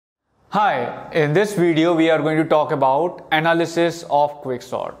Hi, in this video we are going to talk about analysis of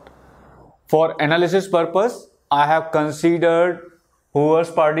quicksort. For analysis purpose, I have considered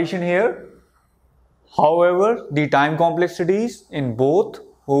Hoover's partition here. However, the time complexities in both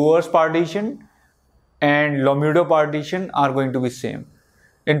Hoover's partition and Lomuto partition are going to be same.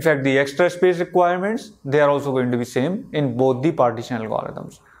 In fact, the extra space requirements, they are also going to be same in both the partition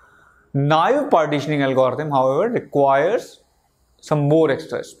algorithms. Naive partitioning algorithm, however, requires some more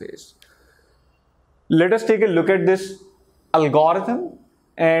extra space. Let us take a look at this algorithm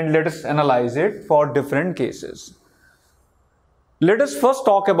and let us analyze it for different cases. Let us first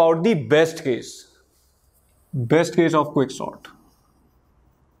talk about the best case of quicksort.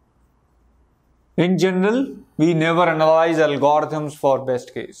 In general, we never analyze algorithms for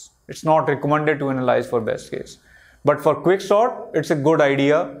best case. It's not recommended to analyze for best case. But for quicksort, it's a good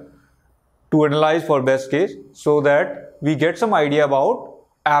idea to analyze for best case so that we get some idea about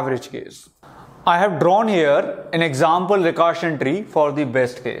average case. I have drawn here an example recursion tree for the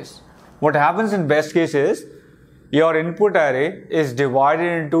best case. What happens in best case is your input array is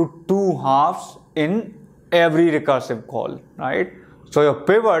divided into two halves in every recursive call, right? So your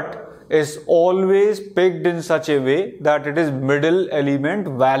pivot is always picked in such a way that it is middle element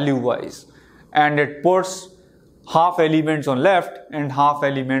value wise, and it puts half elements on left and half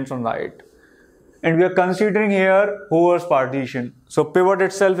elements on right. And we are considering here Hoover's partition. So pivot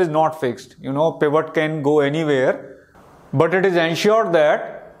itself is not fixed. Pivot can go anywhere, but it is ensured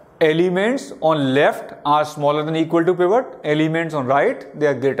that elements on left are smaller than equal to pivot. Elements on right, they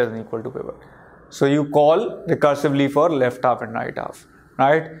are greater than equal to pivot. So you call recursively for left half and right half,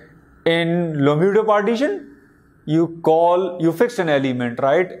 right? In Lomuto partition, you fix an element,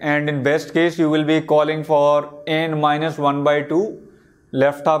 right? And in best case, you will be calling for n minus 1 by 2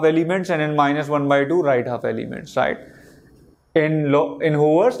 left half elements and n minus 1 by 2 right half elements, right? In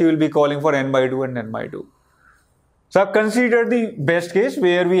Hoover's, you will be calling for n by 2 and n by 2. So I've considered the best case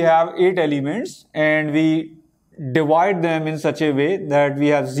where we have 8 elements and we divide them in such a way that we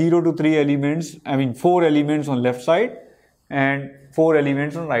have 0 to 3 elements, 4 elements on left side and 4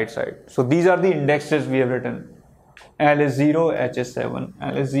 elements on right side. So these are the indexes we have written. L is 0, H is 7,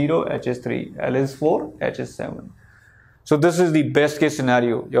 L is 0, H is 3, L is 4, H is 7. So this is the best case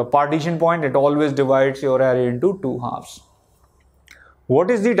scenario. Your partition point, it always divides your array into two halves. What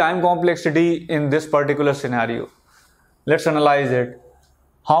is the time complexity in this particular scenario? Let's analyze it.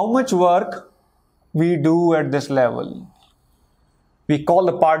 How much work we do at this level? We call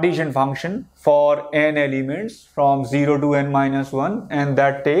the partition function for n elements from 0 to n minus 1, and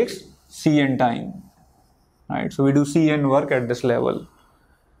that takes Cn time. Right? So we do Cn work at this level.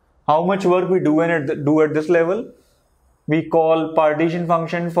 How much work we do at this level? We call partition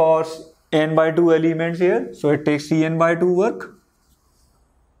function for n by 2 elements here. So it takes Cn by 2 work,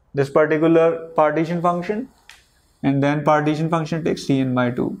 this particular partition function, and then partition function takes Cn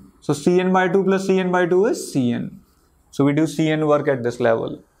by 2. So Cn by 2 plus Cn by 2 is Cn. So we do Cn work at this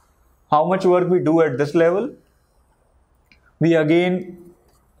level. How much work we do at this level? We again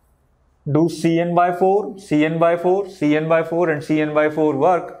do Cn by 4, Cn by 4, Cn by 4 and Cn by 4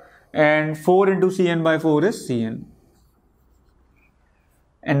 work, and 4 into Cn by 4 is Cn.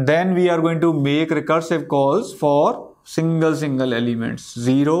 And then we are going to make recursive calls for single elements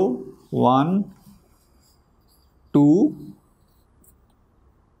 0, 1, 2,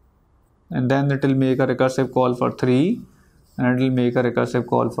 and then it will make a recursive call for 3, and it will make a recursive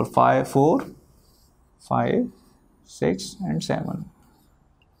call for 4, 5, 6 and 7.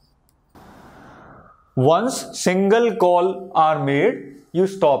 Once single call are made, you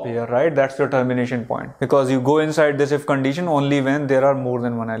stop here, right? That's your termination point, because you go inside this if condition only when there are more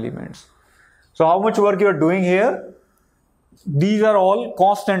than one elements. So how much work you are doing here? These are all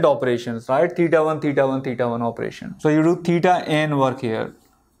constant operations, right? Theta 1, theta 1, theta 1 operation. So you do theta n work here,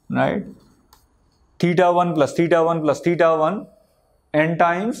 right? Theta 1 plus theta 1 plus theta 1 n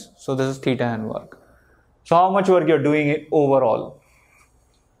times. So this is theta n work. So how much work you are doing overall?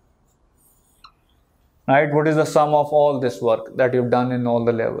 Right? What is the sum of all this work that you've done in all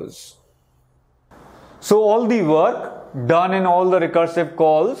the levels? So all the work done in all the recursive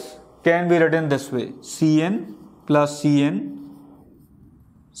calls can be written this way: Cn plus Cn,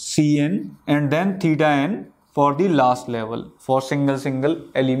 Cn, and then theta n for the last level for single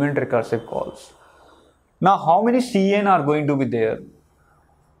element recursive calls. Now how many Cn are going to be there?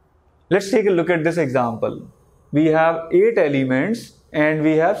 Let's take a look at this example. We have 8 elements and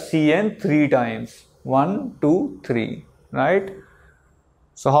we have Cn 3 times. 1, 2, 3, right?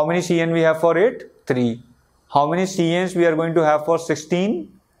 So how many Cn we have for 8? 3. How many Cns we are going to have for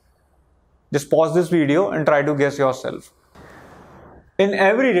 16? Just pause this video and try to guess yourself. In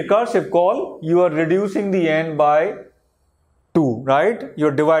every recursive call, you are reducing the n by 2, right?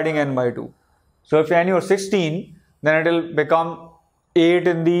 You're dividing n by 2. So if n is 16, then it will become 8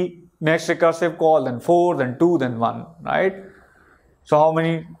 in the next recursive call, then 4, then 2, then 1, right? So how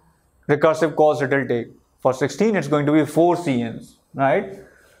many recursive calls it will take? For 16, it's going to be 4 CNs, right?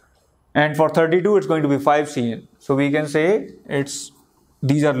 And for 32, it's going to be 5 CN. So we can say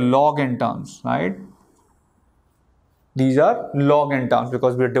these are log n terms, right? These are log n terms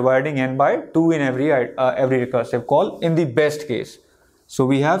because we are dividing n by 2 in every recursive call in the best case. So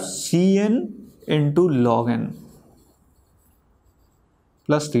we have Cn into log n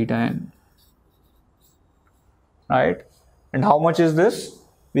plus theta n, right? And how much is this?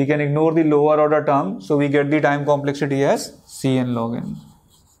 We can ignore the lower order term, so we get the time complexity as Cn log n,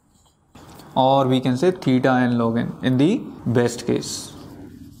 or we can say theta n log n in the best case,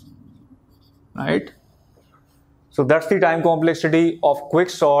 right? So that's the time complexity of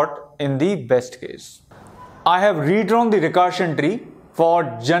quicksort in the best case. I have redrawn the recursion tree for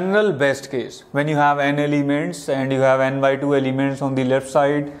general best case, when you have n elements and you have n by 2 elements on the left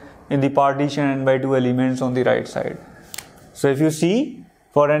side, in the partition n by 2 elements on the right side. So if you see,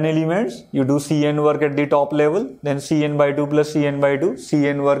 for n elements, you do Cn work at the top level, then Cn by 2 plus Cn by 2,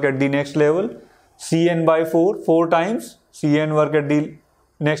 Cn work at the next level, Cn by 4 times, Cn work at the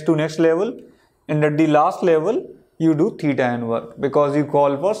next to next level, and at the last level, you do theta n work because you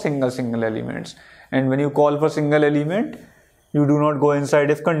call for single elements. And when you call for single element, you do not go inside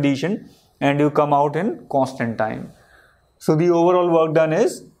if condition and you come out in constant time. So the overall work done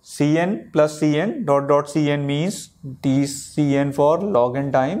is Cn plus Cn dot Cn means these Cn for log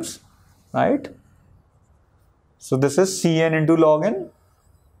n times, right? So this is Cn into log n,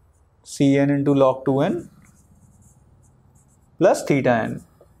 Cn into log 2n plus theta n,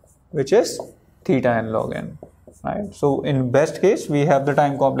 which is theta n log n, right? So in best case, we have the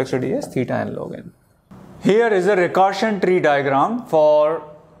time complexity as theta n log n. Here is a recursion tree diagram for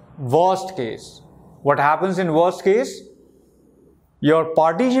worst case. What happens in worst case? Your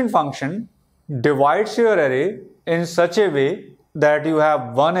partition function divides your array in such a way that you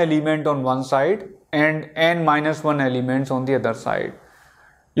have one element on one side and n minus 1 elements on the other side.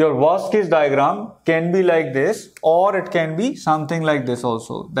 Your worst case diagram can be like this, or it can be something like this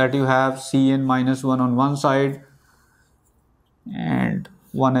also, that you have Cn minus 1 on one side and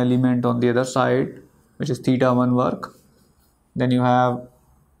one element on the other side, which is theta 1 work. Then you have,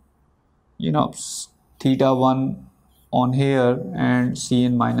 theta 1 on here and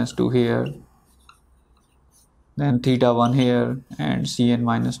Cn minus 2 here. Then theta 1 here and Cn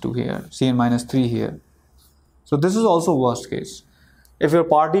minus 2 here, Cn minus 3 here. So this is also worst case. If your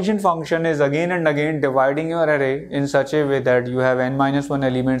partition function is again and again dividing your array in such a way that you have n minus 1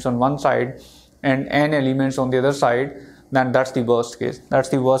 elements on one side and n elements on the other side, then that's the worst case. That's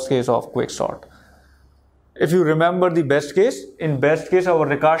the worst case of quicksort. If you remember the best case, in best case our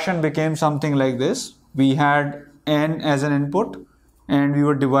recursion became something like this. We had n as an input and we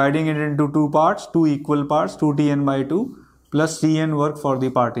were dividing it into two parts, two equal parts, 2tn by 2 plus Cn work for the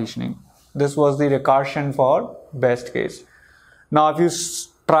partitioning. This was the recursion for best case. Now if you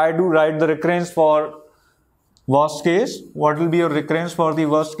try to write the recurrence for worst case, what will be your recurrence for the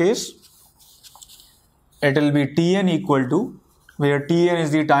worst case? It will be Tn equal to, where Tn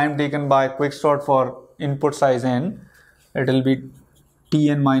is the time taken by quicksort for input size n, it will be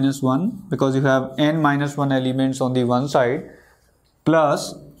Tn minus 1 because you have n minus 1 elements on the one side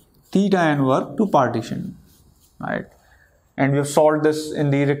plus theta n work to partition, right? And we have solved this in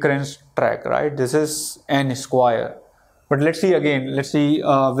the recurrence track, right? This is n square. But let's see again,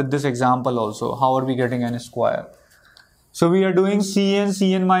 with this example also, how are we getting n square? So we are doing Cn,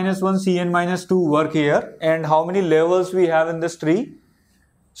 Cn minus 1, Cn minus 2 work here. And how many levels we have in this tree?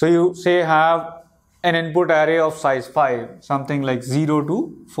 So you say have an input array of size 5, something like 0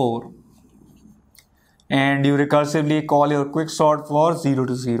 to 4. And you recursively call your quicksort for 0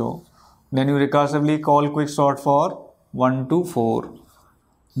 to 0. Then you recursively call quicksort for 1 to 4.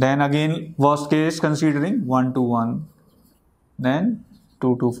 Then again worst case considering 1 to 1. Then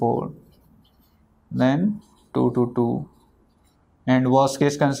 2 to 4. Then 2 to 2. And worst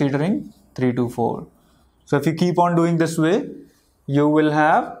case considering 3 to 4. So if you keep on doing this way, you will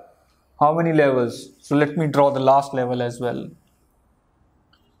have how many levels? So let me draw the last level as well.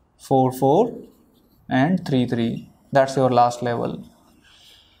 4, 4 and 3, 3. That's your last level.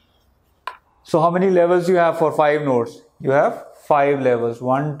 So how many levels you have for 5 nodes? You have 5 levels.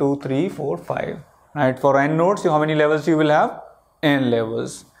 1, 2, 3, 4, 5. Right? For n nodes, how many levels you will have? N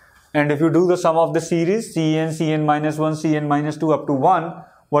levels. And if you do the sum of the series, Cn, Cn minus 1, Cn minus 2 up to 1,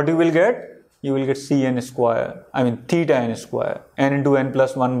 what you will get? you will get Cn square, I mean theta n square, n into n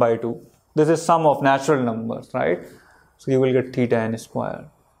plus 1 by 2. This is sum of natural numbers, right? So you will get theta n square.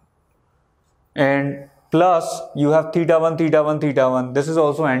 And plus you have theta 1, theta 1, theta 1. This is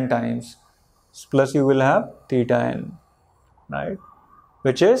also n times. Plus you will have theta n, right?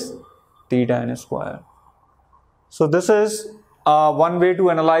 Which is theta n square. So this is one way to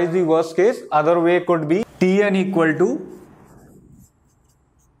analyze the worst case. Other way could be Tn equal to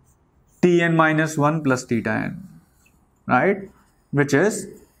Tn minus 1 plus theta n, right? Which is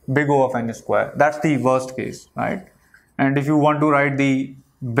big O of n square. That's the worst case, right? And if you want to write the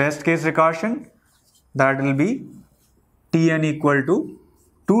best case recursion, that will be Tn equal to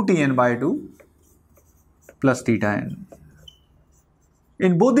 2Tn by 2 plus theta n.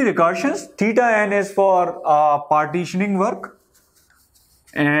 In both the recursions, theta n is for partitioning work,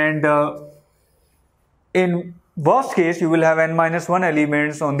 and in worst case you will have n minus 1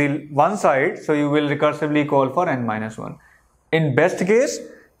 elements on the one side, so you will recursively call for n minus 1. In best case,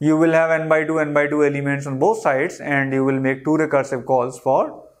 you will have n by 2 elements on both sides, and you will make two recursive calls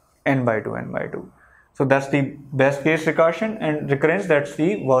for n by 2 n by 2. So that's the best case recursion, and recurrence, that's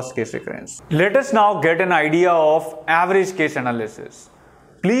the worst case recurrence. Let us now get an idea of average case analysis.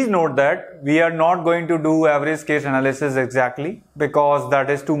 Please note that we are not going to do average case analysis exactly, because that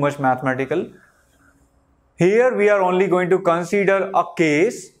is too much mathematical. Here we are only going to consider a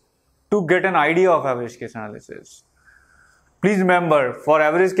case to get an idea of average case analysis. Please remember, for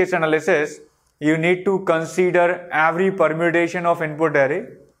average case analysis, you need to consider every permutation of input array,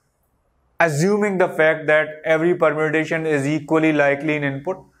 assuming the fact that every permutation is equally likely in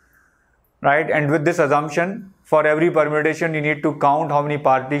input, right? And with this assumption, for every permutation you need to count how many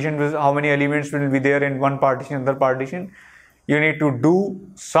partitions, how many elements will be there in one partition, other partition. You need to do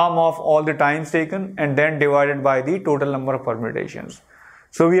sum of all the times taken and then divided by the total number of permutations.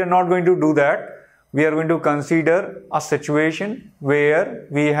 So we are not going to do that. We are going to consider a situation where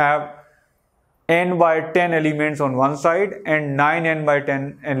we have n by 10 elements on one side and 9n by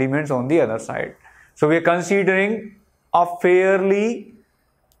 10 elements on the other side. So we are considering a fairly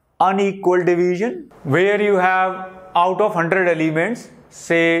unequal division where you have out of 100 elements,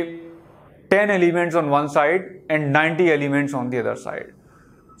 say 10 elements on one side and 90 elements on the other side.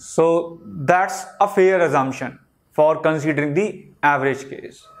 So that's a fair assumption for considering the average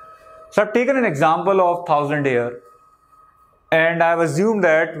case. So I've taken an example of 1000 here, and I've assumed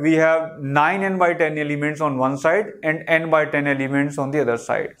that we have 9n by 10 elements on one side and n by 10 elements on the other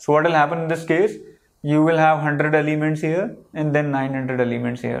side. So what will happen in this case? You will have 100 elements here and then 900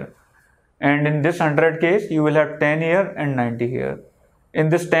 elements here. And in this 100 case, you will have 10 here and 90 here. In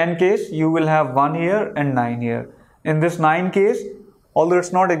this 10 case, you will have 1 here and 9 here. In this 9 case, although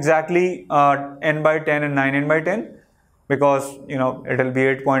it's not exactly n by 10 and 9n by 10, because it will be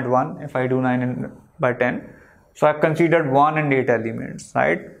 8.1 if I do 9n by 10. So I've considered 1 and 8 elements,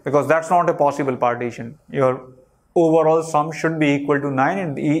 right? Because that's not a possible partition. Your overall sum should be equal to 9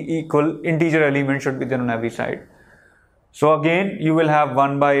 and the equal integer element should be there on every side. So again, you will have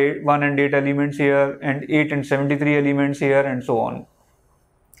 1 by 8, 1 and 8 elements here, and 8 and 73 elements here, and so on.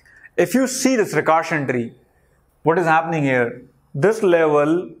 If you see this recursion tree, what is happening here? This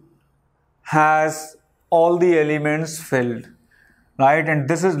level has all the elements filled, right? And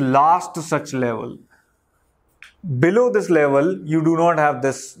this is last to such level. Below this level, you do not have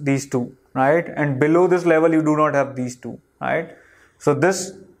these two, right? And below this level, you do not have these two, right? So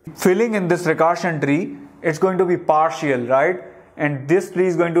this filling in this recursion tree, it's going to be partial, right? And this tree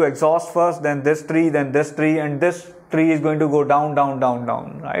is going to exhaust first, then this tree, and this tree is going to go down, down, down,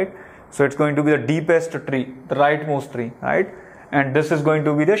 down, right? So it's going to be the deepest tree, the rightmost tree, right? And this is going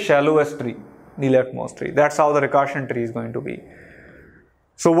to be the shallowest tree, the leftmost tree. That's how the recursion tree is going to be.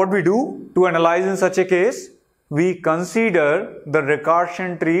 So what we do to analyze in such a case, we consider the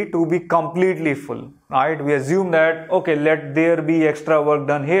recursion tree to be completely full, right? We assume that, okay, let there be extra work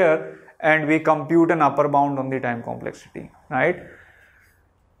done here, and we compute an upper bound on the time complexity, right?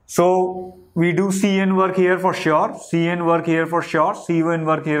 So we do Cn work here for sure, Cn work here for sure, C1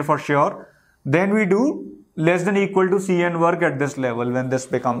 work here for sure. Then we do less than equal to Cn work at this level when this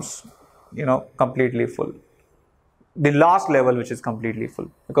becomes, completely full. The last level which is completely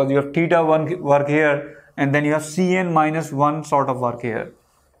full, because you have theta 1 work here, and then you have Cn minus 1 sort of work here.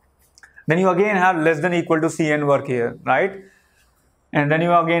 Then you again have less than equal to Cn work here, right? And then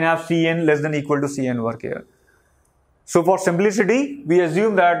you again have Cn less than equal to Cn work here. So for simplicity, we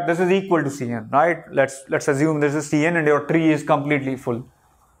assume that this is equal to Cn, right? Let's assume this is Cn and your tree is completely full.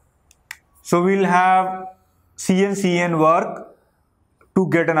 So we'll have Cn work to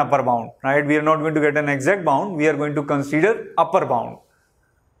get an upper bound, right? We are not going to get an exact bound. We are going to consider upper bound.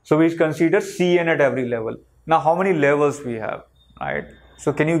 So we consider Cn at every level. Now how many levels we have, right?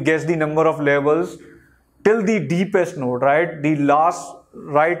 So can you guess the number of levels till the deepest node, right? The last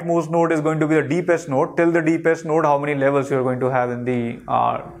rightmost node is going to be the deepest node. Till the deepest node, how many levels you are going to have in the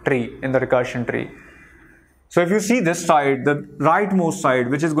tree, in the recursion tree? So if you see this side, the rightmost side,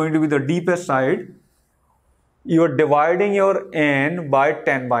 which is going to be the deepest side, you are dividing your n by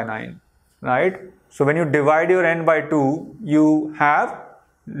 10 by 9, right? So when you divide your n by 2, you have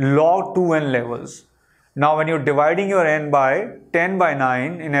log 2n levels. Now when you're dividing your n by 10 by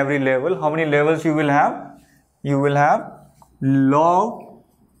 9 in every level, how many levels you will have? You will have log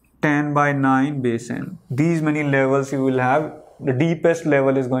 10 by 9 base n. These many levels you will have. The deepest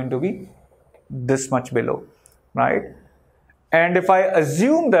level is going to be this much below, right? And if I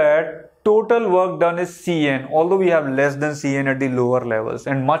assume that total work done is Cn, although we have less than Cn at the lower levels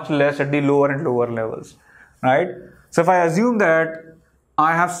and much less at the lower and lower levels, right? So if I assume that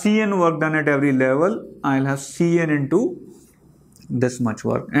I have Cn work done at every level, I'll have Cn into this much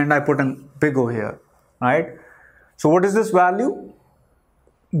work, and I put a big O here, right? So what is this value?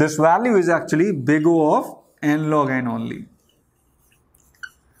 This value is actually big O of n log n only,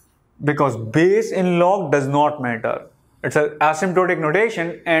 because base in log does not matter. It's an asymptotic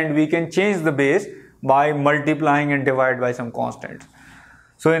notation, and we can change the base by multiplying and divide by some constants.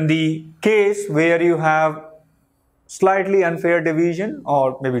 So in the case where you have slightly unfair division,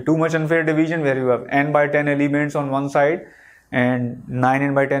 or maybe too much unfair division, where you have n by 10 elements on one side and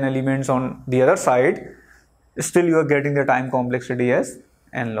 9n by 10 elements on the other side, still you are getting the time complexity as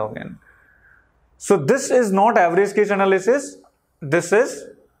n log n. So this is not average case analysis. This is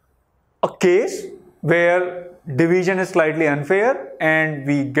a case where division is slightly unfair, and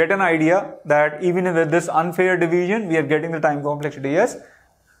we get an idea that even with this unfair division, we are getting the time complexity as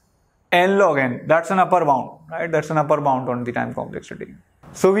n log n. That's an upper bound, right? That's an upper bound on the time complexity.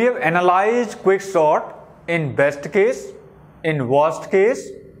 So we have analyzed quicksort in best case, in worst case,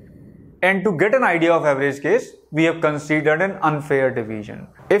 and to get an idea of average case, we have considered an unfair division.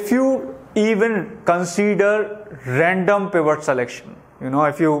 If you even consider random pivot selection,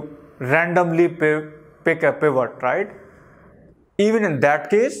 if you randomly pick a pivot, right? Even in that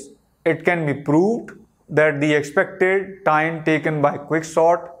case, it can be proved that the expected time taken by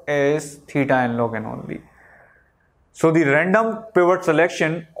quicksort is theta n log n only. So the random pivot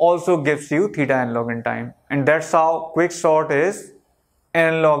selection also gives you theta n log n time, and that's how quicksort is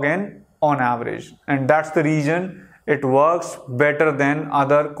n log n on average, and that's the reason it works better than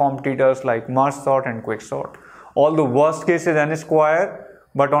other competitors like merge sort and quicksort. Although worst case is n square,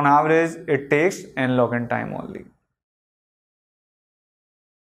 but on average it takes n log n time only.